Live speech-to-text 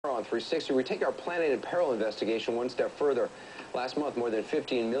on 360. We take our Planet in Peril investigation one step further. Last month, more than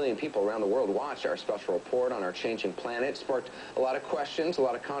 15 million people around the world watched our special report on our changing planet. Sparked a lot of questions, a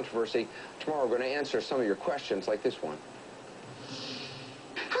lot of controversy. Tomorrow, we're going to answer some of your questions like this one.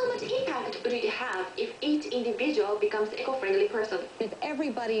 How much impact would it have if each individual becomes an eco-friendly person? If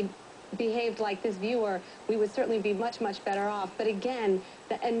everybody behaved like this viewer, we would certainly be much, much better off. But again,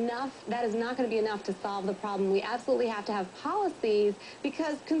 that is not going to be enough to solve the problem. We absolutely have to have policies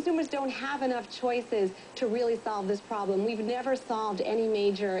because consumers don't have enough choices to really solve this problem. We've never solved any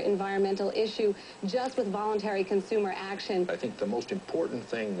major environmental issue just with voluntary consumer action. I think the most important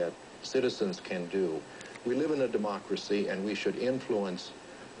thing that citizens can do, we live in a democracy and we should influence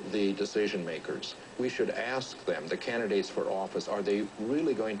the decision makers. We should ask them, the candidates for office, are they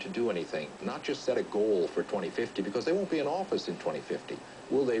really going to do anything? Not just set a goal for 2050, because they won't be in office in 2050.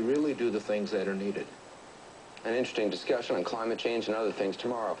 Will they really do the things that are needed? An interesting discussion on climate change and other things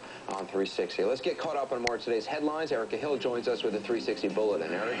tomorrow on 360. Let's get caught up on more of today's headlines. Erica Hill joins us with a 360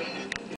 Bulletin. Erica?